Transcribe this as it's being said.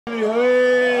Kisii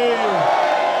hoye!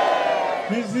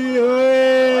 Kisii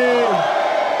hoye!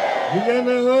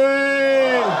 Vijana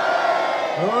hoye!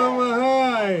 Mama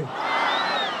hai!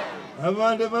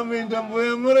 Abande mami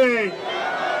ntambuya mure!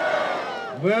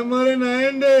 Mbuya mure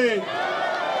naende!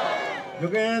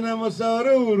 Tukayana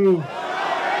masawara uru!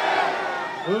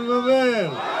 Ulmabel!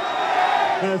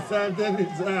 Asante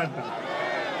sana!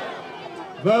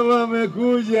 Baba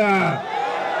amekuja!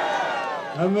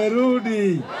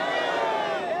 Amerudi!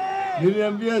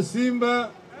 Niliambia Simba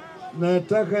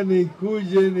nataka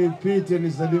nikuje nipite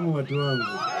nisalimu watu wangu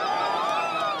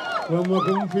kwa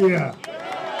mwaka mpya.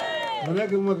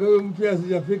 Manake mwaka huu mpya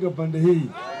sijafika pande hii.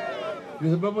 Kwa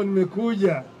sababu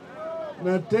nimekuja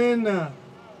na tena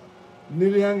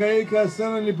nilihangaika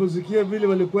sana niliposikia vile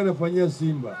walikuwa wanafanyia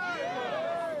Simba.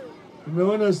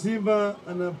 Tumeona Simba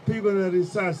anapigwa na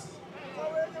risasi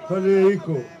pale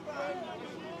iko.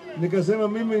 Nikasema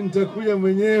mimi nitakuja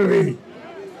mwenyewe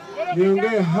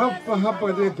niongee hapa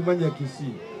katika kiwanja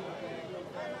Kisii.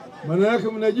 Maana yake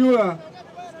mnajua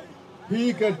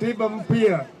hii katiba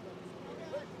mpya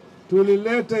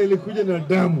tulileta ilikuja na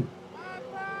damu.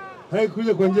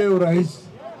 Haikuja kwa njia ya urahisi.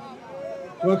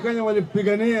 Wakenya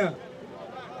walipigania,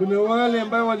 kuna wale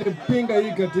ambao walipinga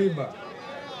hii katiba.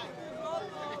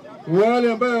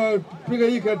 Wale ambao walipinga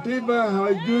hii katiba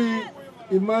hawajui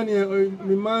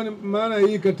maana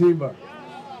hii katiba.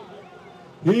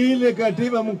 Ile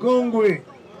katiba mkongwe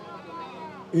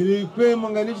ilikuwa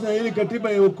manganisha na ile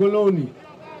katiba ya ukoloni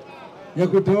ya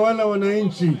kutawala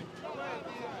wananchi.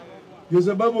 Kwa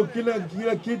sababu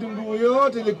kila kitu nguvu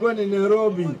yote ilikuwa ni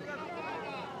Nairobi.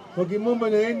 Kwa kimombo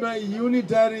inaitwa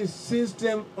unitary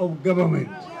system of government.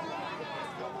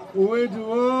 Wetu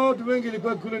wote wengi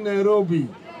ilikuwa kule Nairobi.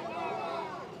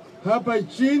 Hapa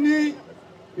chini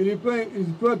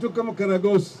ilikuwa tu kama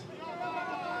Karagosi.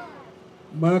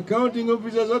 Accounting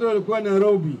officers zote walikuwa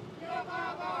Nairobi.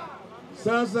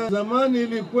 Sasa zamani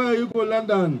ilikuwa yuko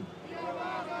London,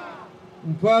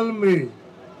 mfalme,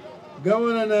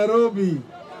 gavana Nairobi,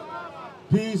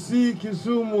 PC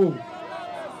Kisumu,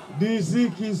 DC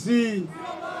Kisii,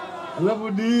 alafu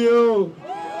DO,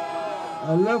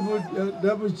 alafu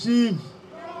double chief,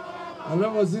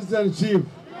 alafu assistant chief.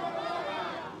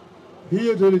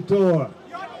 Hiyo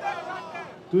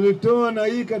tulitoa na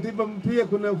hii katiba mpya.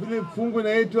 Kuna vile fungu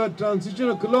inaitwa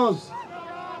transitional clause.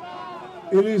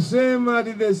 Ilisema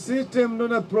that the system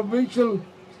known as provincial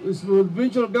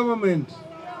government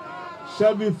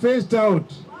shall be phased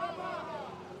out,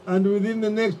 and within the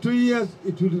next 2 years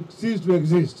it will cease to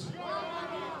exist.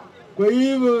 Kwa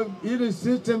hivyo ile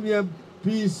system ya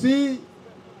PC,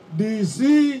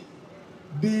 DC,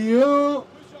 DO,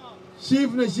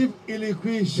 chief na chief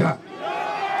ilikwisha.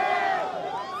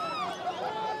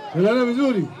 Unaona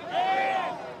vizuri?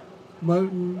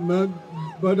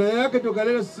 Baada yake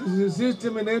tukaleta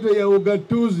system inaitwa ya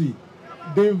ugatuzi,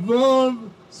 devolved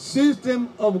system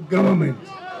of government.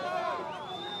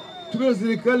 Tuko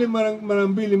serikali mara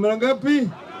mbili. Mara ngapi?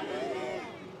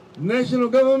 National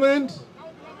government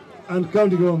and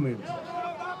county government.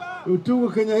 Tuko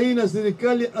Kenya hii na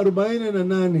serikali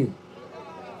 48.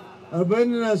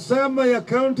 47 ya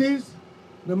counties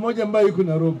na moja ambayo iko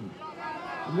Nairobi.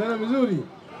 Unaona vizuri?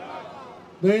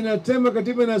 Na inatema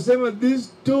katiba inasema these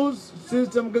two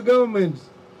system governments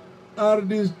are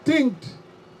distinct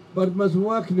but must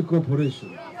work in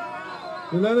cooperation.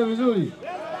 Unaona vizuri?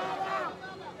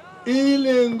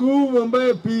 Ile nguvu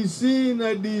ambayo PC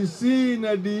na DC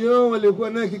na DO walikuwa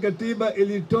nayo kikatiba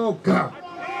ilitoka.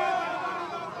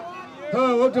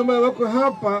 Hawa watu ambao wako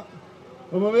hapa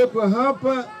wamewekwa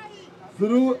hapa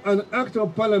through an act of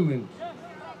parliament,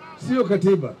 sio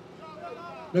katiba.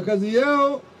 Na kazi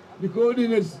yao ni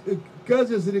coordinate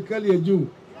kazi ya serikali ya juu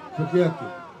peke yake,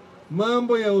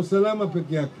 mambo ya usalama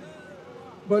peke yake,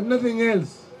 but nothing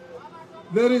else.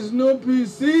 There is no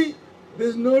PC,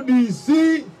 there's no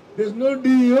DC, there's no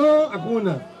DO,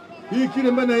 hakuna. Hii kile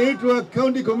ambayo inaitwa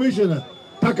county commissioner,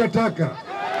 takataka.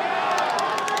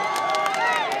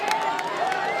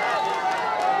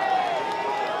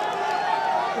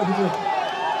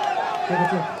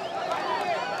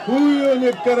 Huyo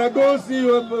ni Karagosi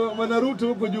wa Ruto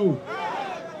huko juu.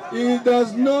 It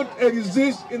does not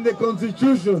exist in the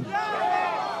constitution.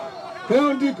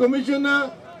 County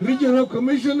commissioner, regional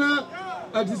commissioner,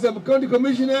 and sub-county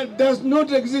commissioner does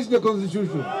not exist in the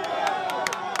constitution.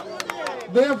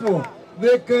 Therefore,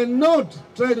 they cannot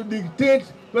try to dictate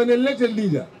to an elected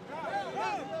leader.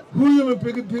 Huyo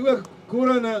amepigwa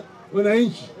kura na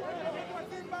wananchi.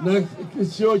 Na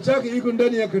cheo chake iko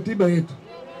ndani ya katiba yetu.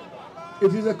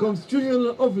 It is a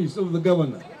constitutional office of the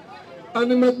governor,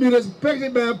 and it must be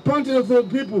respected by appointed of the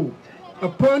people,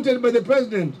 appointed by the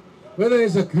president, whether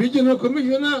it's a regional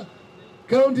commissioner,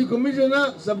 county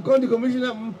commissioner, sub-county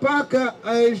commissioner, mpaka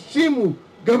aheshimu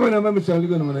governor ambaye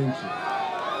amechaguliwa na wananchi.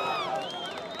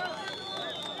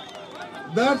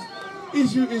 That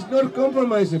issue is not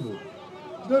compromisable.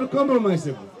 It's not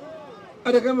compromisable.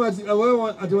 Hata kama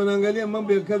ati wanaangalia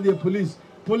mambo ya kazi ya polisi.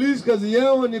 Polisi kazi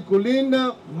yao ni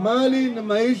kulinda mali na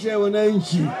maisha ya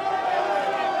wananchi.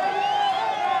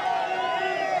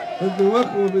 That's the work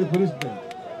of the policeman.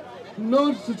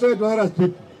 Not to try to harass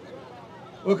people.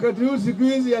 Wakati huu siku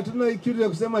hizi hatuna kitu ya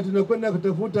kusema tunakwenda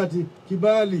kutafuta ati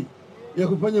kibali ya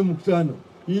kufanya mkutano.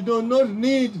 You do not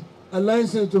need a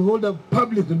license to hold a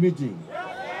public meeting.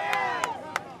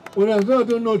 Unatoa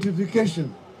tu notification.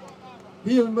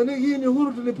 Hii ni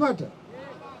uhuru tulipata.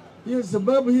 Hiyo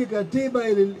sababu hii katiba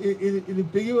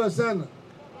ilipigiwa sana.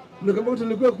 Na kama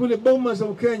tulikuwa kule Bomas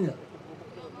of Kenya,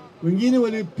 wengine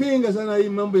walipinga sana hii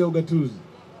mambo ya ugatuzi.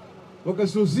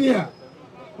 Wakasusia,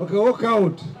 walk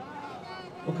out.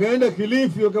 Wakaenda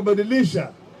Kilifi wakabadilisha.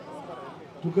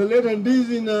 Tukaleta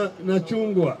ndizi na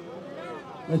chungwa.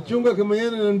 Na chungwa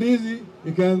kamenyana na ndizi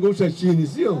ikaangusha chini,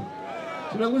 sio?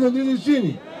 Tunaangusha ndizi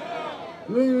chini.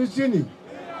 Wewe chini.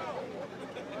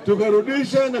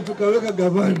 Tukarudisha na tukaweka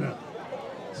gavana.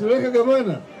 Siweka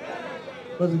gavana.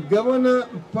 Basi gavana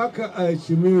mpaka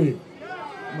aheshimiwe.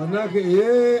 Manake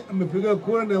yeye amepiga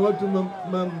kura na watu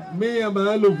mamia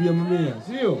maelfu ya mamia,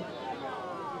 sio?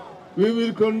 We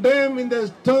will condemn in the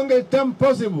strongest term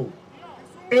possible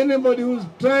anybody who's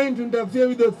trying to interfere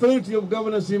with the authority of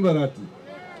Governor Simba.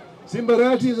 Simba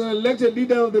is an elected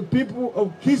leader of the people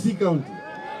of Kisii County.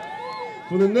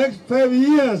 For the next 5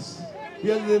 years, he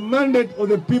has the mandate of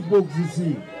the people of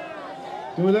Kisii.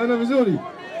 Tumeelewana vizuri?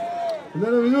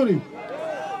 Tumeelewana vizuri?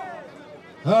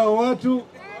 Hawa watu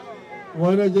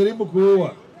wanajaribu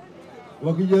kuua.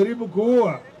 Wakijaribu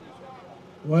kuua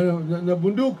na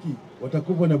bunduki,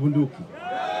 watakufa na bunduki.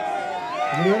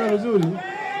 Tumeelewana vizuri?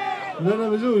 Tumeelewana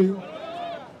vizuri?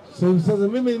 Sasa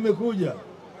mimi nimekuja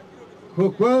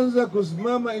kwa kwanza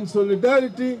kusimama in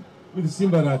solidarity with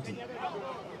Simba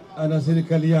ana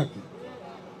serikali yake.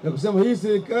 Na kusema hii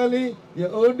serikali ya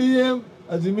ODM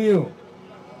Azimio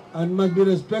and must be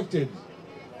respected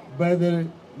by the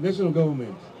national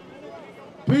government.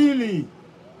 Pili,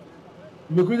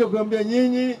 nimekuja kuambia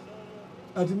nyinyi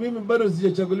ati mimi bado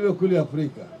sijachaguliwa kule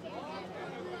Afrika.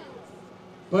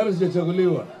 Bado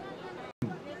sijachaguliwa.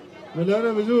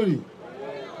 Mnaona vizuri?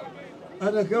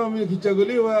 Hata kama mimi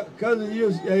nikichaguliwa, kazi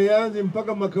hiyo haianzi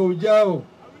mpaka mwaka ujao,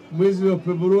 mwezi wa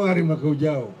Februari mwaka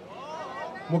ujao.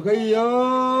 Mwaka hii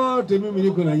yote mimi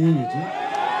niko na nyinyi tu.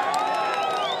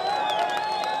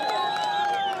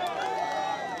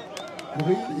 Mwaka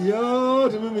hii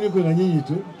yote mimi niko na nyinyi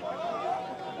tu.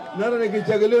 Nara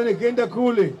nikichaguliwa nikienda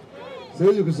kule,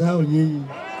 siwezi kusahau nyinyi.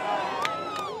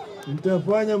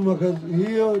 Nitafanya mwaka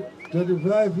hiyo,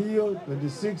 25 hiyo,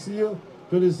 26 hiyo,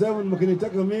 27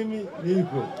 mkinitaka mimi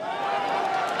niko.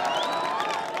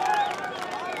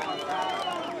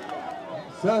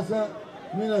 Sasa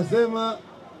mimi nasema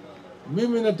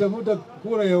mimi natafuta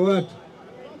kura ya watu.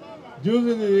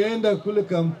 Juzi nilienda kule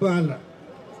Kampala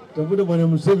tafuta bwana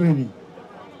Museveni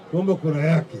kuomba kura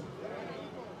yake.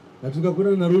 Na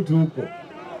tukakutana na Ruto huko.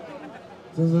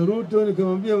 Sasa Ruto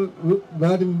nikamwambia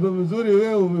bahati mzuri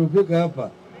wewe umefika hapa.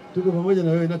 Tuko pamoja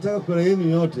na wewe, nataka kura yenu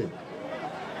yote.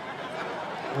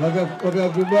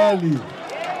 Wakakubali.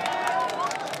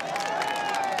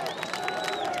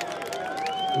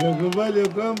 Wakakubali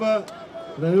kwamba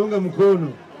tunaiunga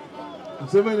mkono.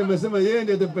 Museveni nimesema yeye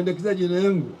ndiye atapendekeza jina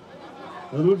yangu.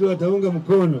 Na Ruto ataunga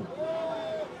mkono.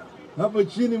 Hapo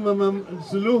chini mama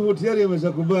Suluhu tayari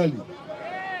ameshakubali.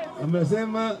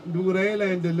 Amesema ndugu Raila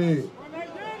endelee.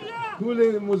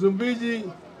 Kule Msumbiji,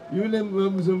 yule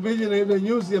Msumbiji na yule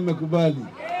Nyusi amekubali.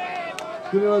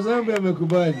 Kule Wazambia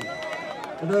amekubali.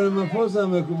 Hata Mafosa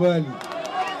amekubali.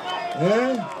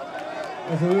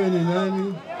 Sasa wewe ni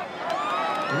nani?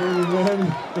 Wewe ni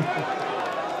nani?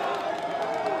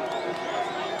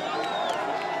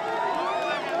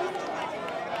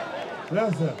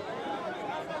 Sasa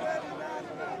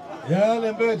yale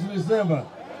ambayo tulisema,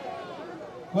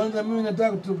 kwanza mimi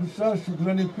nataka kutoa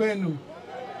shukrani kwenu.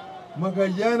 Mwaka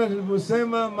jana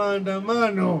tuliposema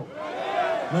maandamano,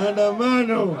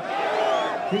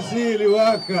 Kisii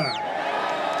iliwaka.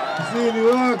 Kisii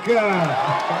iliwaka.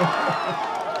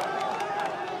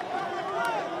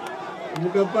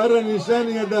 Mkapata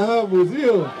nishani ya dhahabu,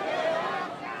 sio?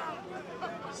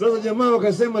 Sasa jamaa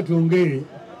wakasema tuongee.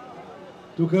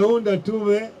 Tukaunda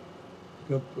tume,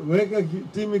 tukaweka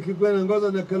timu ilikuwa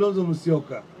inaongozwa na Kalonzo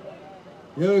Musyoka.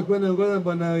 Yeye ilikuwa inaongozwa na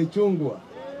Bwana Ichung'wah.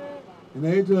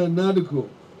 Inaitwa NADCO.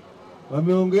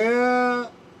 Wameongea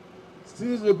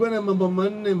sisi tulikuwa na mambo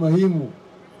manne muhimu.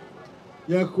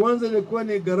 Ya kwanza ilikuwa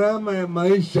ni gharama ya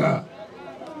maisha,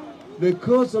 the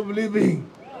cost of living.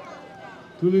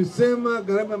 Tulisema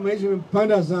gharama ya maisha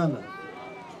imepanda sana,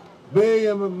 bei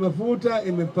ya mafuta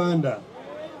imepanda,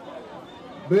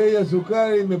 bei ya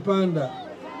sukari imepanda,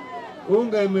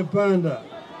 unga imepanda,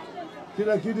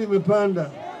 kila kitu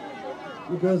imepanda.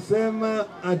 Tukasema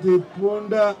ati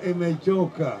punda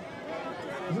imechoka.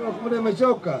 Tukasema punda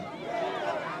imechoka.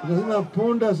 Tukasema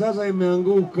punda sasa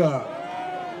imeanguka.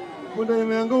 Punda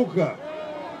imeanguka.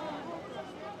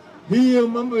 Hiyo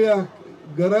mambo ya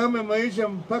gharama ya maisha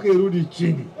mpaka irudi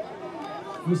chini.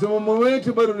 Msimamo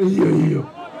wetu bado ni hiyo hiyo.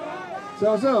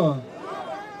 Sawa sawa.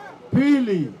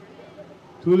 Pili,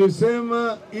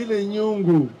 tulisema ile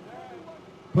nyungu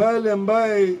pale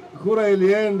ambaye kura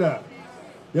ilienda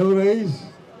ya urais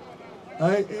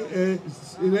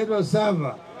inaitwa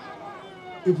Sava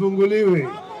ifunguliwe,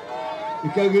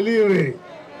 ikagiliwe.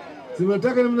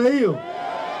 Simetaka namna hiyo,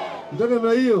 nataka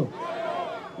namna hiyo.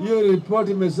 Hiyo report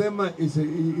imesema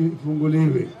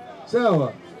ifunguliwe.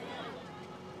 Sawa.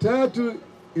 Tatu,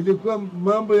 ilikuwa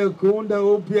mambo ya kuunda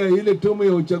upya ile tume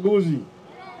ya uchaguzi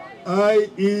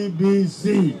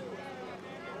IEBC.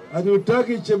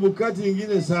 Hatutaki Chebukati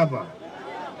ingine 7.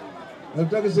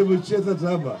 Hatutaki Chebucheza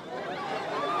 7.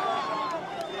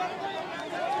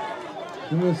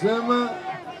 Tumesema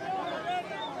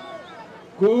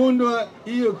kuundwa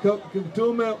hiyo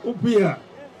tume upya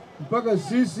mpaka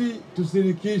sisi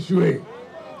tusirikishwe.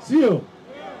 Sio?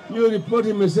 Hiyo ripoti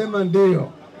imesema ndio.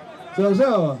 Sawa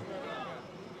sawa.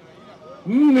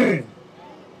 4,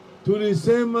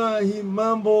 tulisema hii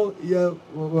mambo ya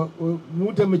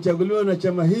mtu amechaguliwa na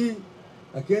chama hii,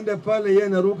 akienda pale yeye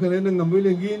anaruka naenda ngambo ile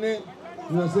nyingine,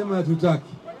 tunasema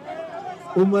hatutaki.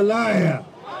 Umalaya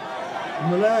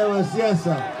wa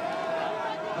siasa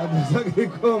hatutaki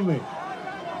ikome.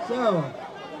 Sawa.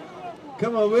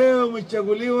 Kama wewe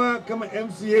umechaguliwa kama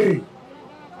MCA,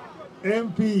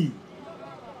 MP,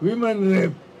 women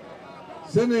rep,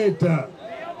 senator,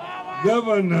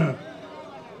 governor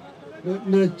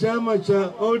na chama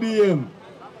cha ODM,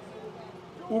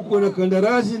 uko na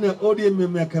kandarasi na ODM ya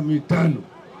miaka 5,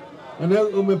 na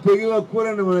umepigiwa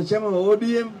kura na wanachama wa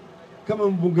ODM kama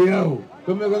mbunge yao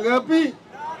kwa miaka ngapi?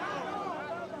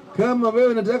 Kama wewe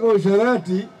unataka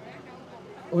usharati,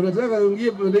 unataka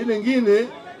uingie pande ile nyingine,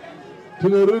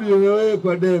 tunarudi na wewe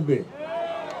kwa debe.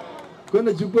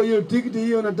 Kwenda chukua hiyo tikiti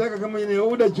hiyo unataka, kama ni ya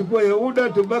UDA chukua ya UDA,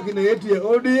 tubaki na yetu ya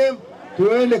ODM,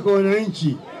 tuende kwa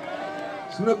wananchi.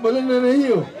 Tunakubaliana na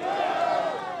hiyo?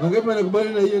 Wangapi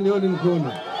wanakubaliana na hiyo? Nione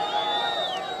mkono.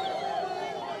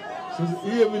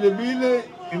 Sasa hiyo vile vile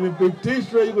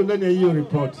imepitishwa, iko ndani ya hiyo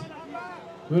ripoti.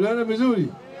 Tunaona vizuri?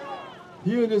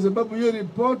 Hiyo ni sababu hiyo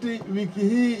ripoti wiki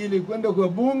hii ilikwenda kwa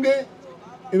bunge,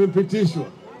 imepitishwa.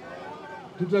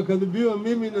 Tutakadhibiwa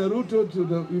mimi na Ruto,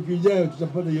 wiki ijayo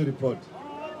tutapata hiyo ripoti.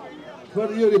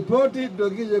 Tupata hiyo ripoti,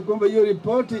 tutahakikisha kwamba hiyo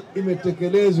ripoti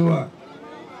imetekelezwa.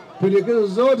 Pendekezo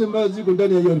zote ambazo ziko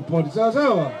ndani ya hiyo ripoti. Sawa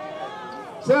sawa?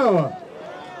 Sawa.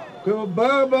 Kwa hivyo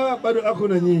baba bado ako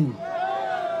na nyinyi.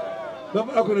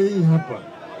 Baba ako na nyinyi hapa.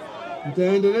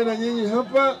 Nitaendelea na nyinyi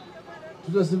hapa.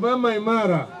 Tutasimama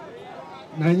imara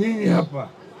na nyinyi hapa.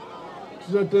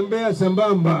 Tutatembea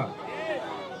sambamba.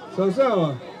 Sawa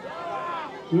sawa?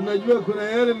 Tunajua kuna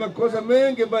yale makosa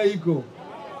mengi ambayo iko.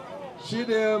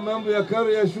 Shida ya mambo ya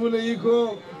karo ya shule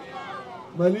iko.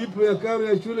 Malipo ya karo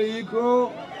ya shule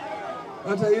iko.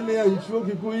 Hata ile ya chuo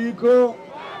kikuu iko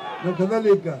na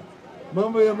kadhalika.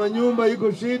 Mambo ya manyumba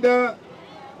iko shida,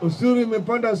 ushuru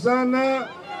imepanda sana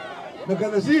na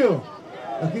kadha, sio?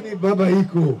 Lakini baba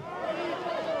iko,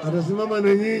 atasimama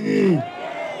na nyinyi.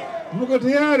 Mko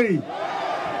tayari?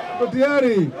 Mko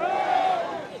tayari?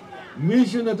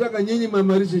 Misho nataka nyinyi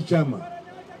maimarishe chama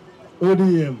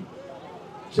ODM.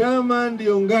 Chama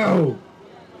ndio ngao,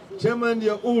 chama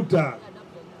ndio uta,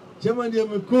 chama ndio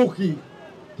mikuki,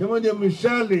 chama ndio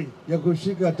mishale ya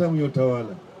kushika hatamu ya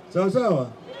utawala. Sawa sawa?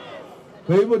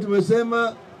 Kwa hivyo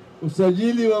tumesema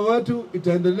usajili wa watu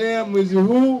itaendelea mwezi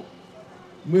huu,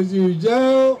 mwezi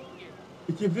ujao.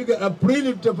 Ikifika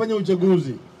Aprili tutafanya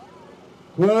uchaguzi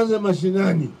kuanza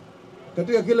mashinani.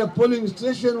 Katika kila polling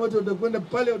station watu watakwenda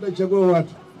pale, watachagua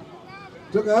watu.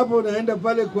 Kutoka hapo wanaenda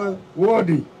pale kwa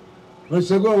wadi,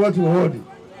 wanachagua watu wa wadi.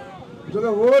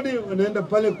 Kutoka wadi wanaenda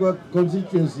pale kwa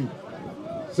constituency,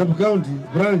 sub county,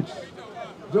 branch.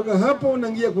 Kutoka hapo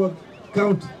unaingia kwa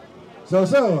county. Sawa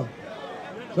sawa?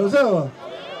 Sawa sawa?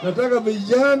 Nataka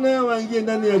vijana waingie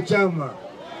ndani ya chama.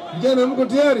 Vijana mko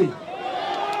tayari?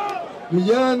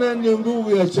 Vijana ndio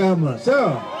nguvu ya chama.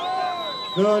 Sawa?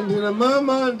 Na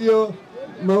mama ndio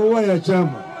maua ya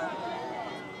chama.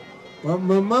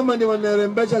 Mama ni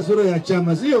wanarembesha sura ya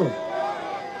chama, sio?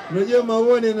 Unajua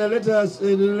maua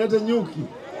inaleta nyuki.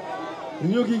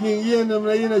 Nyuki kiingia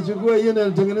namna hii inachukua hiyo na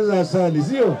inatengeneza asali,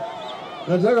 sio?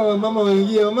 Nataka wamama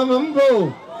waingie. Wamama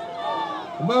mpo?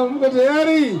 Wamama mko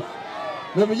tayari?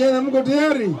 Na vijana mko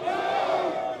tayari?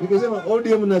 Nikisema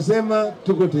ODM nasema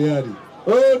tuko tayari.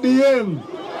 ODM!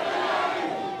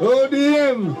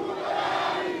 ODM!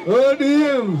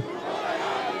 ODM!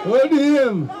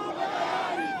 ODM!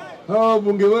 Hawa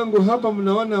bunge wangu hapa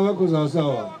mnaona wako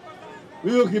sawasawa.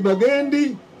 Huyo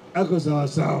Kibagendi ako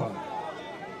sawasawa.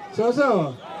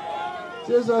 Sawasawa?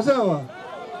 Si sawasawa?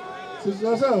 Si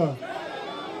sawasawa?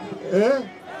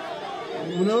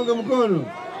 Unaunga mkono?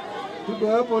 Tuko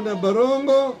hapo na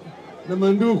Barongo na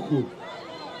Manduku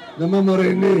na Mama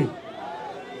Rene.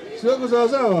 Sio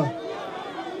sawasawa?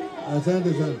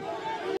 Asante sana.